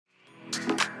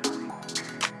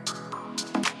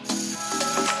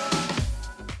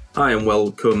Hi and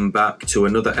welcome back to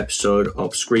another episode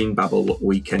of Screen Babble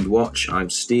Weekend Watch. I'm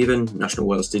Stephen, National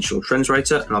Wales Digital Trends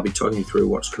Writer, and I'll be talking you through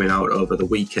what's coming out over the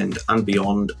weekend and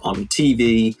beyond on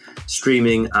TV,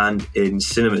 streaming and in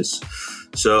cinemas.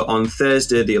 So on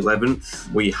Thursday the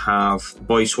 11th, we have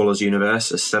Boy Swallows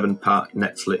Universe, a 7-part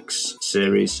Netflix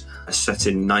series set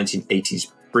in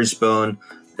 1980s Brisbane.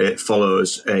 It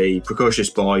follows a precocious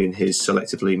boy and his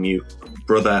selectively mute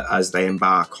brother as they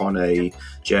embark on a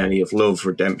journey of love,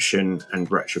 redemption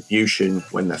and retribution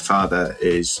when their family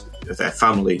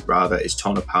is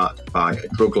torn apart by a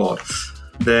drug lord.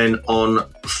 Then on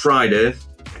Friday,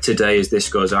 today as this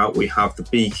goes out, we have The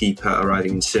Beekeeper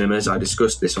arriving in cinemas. I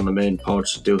discussed this on the main pod,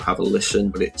 so do have a listen,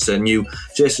 but it's a new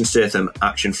Jason Statham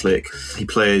action flick. He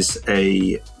plays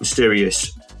a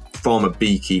mysterious former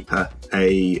beekeeper,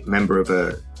 a member of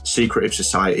a secretive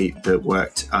society that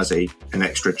worked as an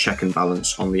extra check and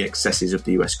balance on the excesses of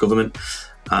the US government.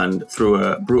 And through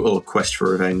a brutal quest for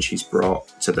revenge, he's brought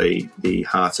to the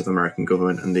heart of American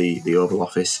government and the Oval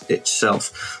Office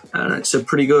itself. And it's a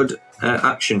pretty good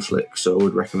action flick, so I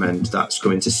would recommend that's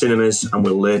coming to cinemas and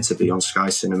will later be on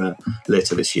Sky Cinema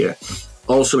later this year.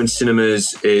 Also in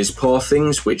cinemas is Poor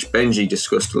Things, which Benji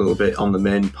discussed a little bit on the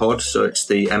main pod. So it's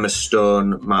the Emma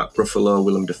Stone, Mark Ruffalo,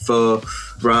 Willem Dafoe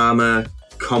drama,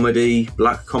 comedy,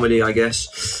 black comedy, I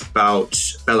guess, about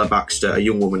Bella Baxter, a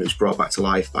young woman who's brought back to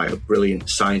life by a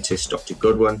brilliant scientist, Dr.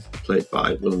 Goodwin, played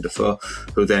by Willem Dafoe,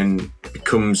 who then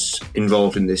becomes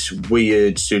involved in this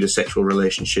weird pseudo-sexual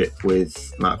relationship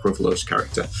with Mark Ruffalo's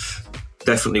character.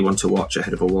 Definitely one to watch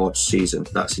ahead of awards season.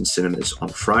 That's in cinemas on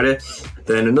Friday.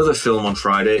 Then another film on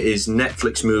Friday is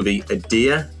Netflix movie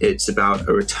Adia. It's about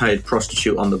a retired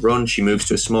prostitute on the run. She moves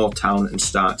to a small town and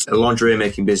starts a lingerie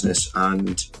making business,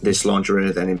 and this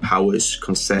lingerie then empowers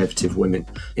conservative women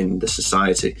in the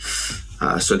society.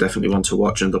 So definitely one to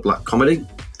watch, another black comedy.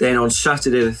 Then on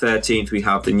Saturday the 13th, we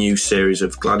have the new series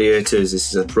of Gladiators. This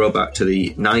is a throwback to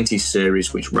the 90s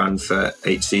series, which ran for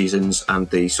 8 seasons, and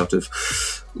the sort of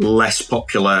less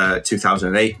popular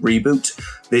 2008 reboot.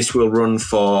 This will run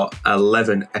for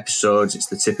 11 episodes. It's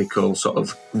the typical sort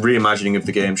of reimagining of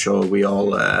the game show we all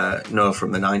know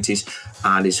from the 90s,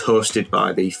 and is hosted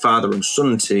by the father and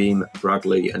son team,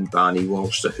 Bradley and Barney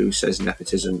Walsh, who says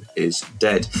nepotism is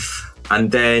dead. And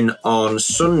then on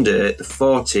Sunday, the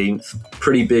 14th,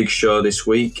 pretty big show this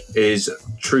week, is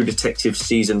True Detective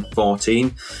Season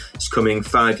 14. It's coming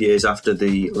 5 years after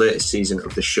the latest season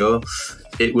of the show.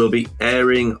 It will be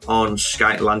airing on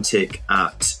Sky Atlantic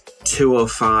at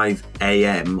 2:05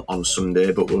 a.m. on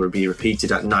Sunday, but will be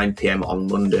repeated at 9 p.m. on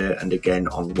Monday and again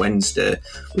on Wednesday,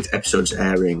 with episodes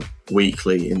airing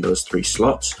weekly in those 3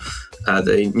 slots.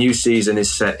 The new season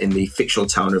is set in the fictional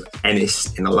town of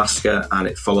Ennis in Alaska, and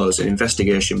it follows an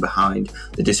investigation behind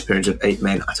the disappearance of 8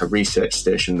 men at a research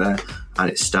station there, and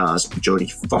it stars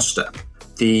Jodie Foster.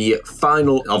 The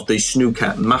final of the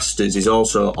Snooker Masters is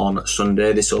also on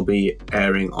Sunday. This will be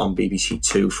airing on BBC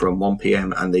Two from 1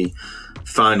 p.m, and the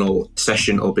final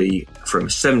session will be from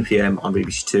 7 p.m. on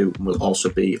BBC Two and will also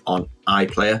be on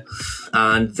iPlayer.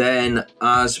 And then,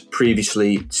 as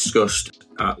previously discussed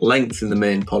at length in the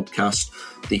main podcast,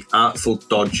 The Artful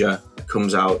Dodger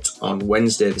comes out on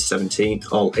Wednesday the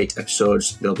 17th. All 8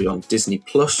 episodes, they'll be on Disney+.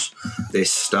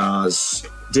 This stars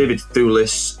David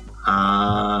Thewlis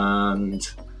and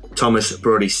Thomas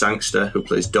Brody Sangster, who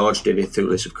plays Dodge. David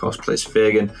Thewlis, of course, plays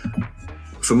Fagin.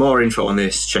 For more info on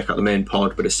this, check out the main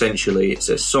pod, but essentially it's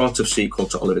a sort of sequel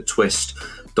to Oliver Twist.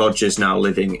 Dodger's now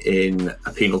living in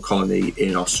a penal colony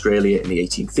in Australia in the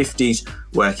 1850s,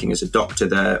 working as a doctor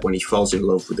there, when he falls in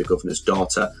love with the governor's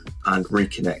daughter and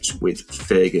reconnects with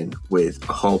Fagin with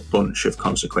a whole bunch of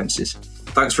consequences.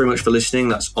 Thanks very much for listening.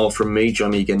 That's all from me.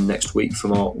 Join me again next week for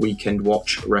more Weekend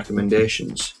Watch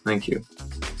recommendations. Thank you.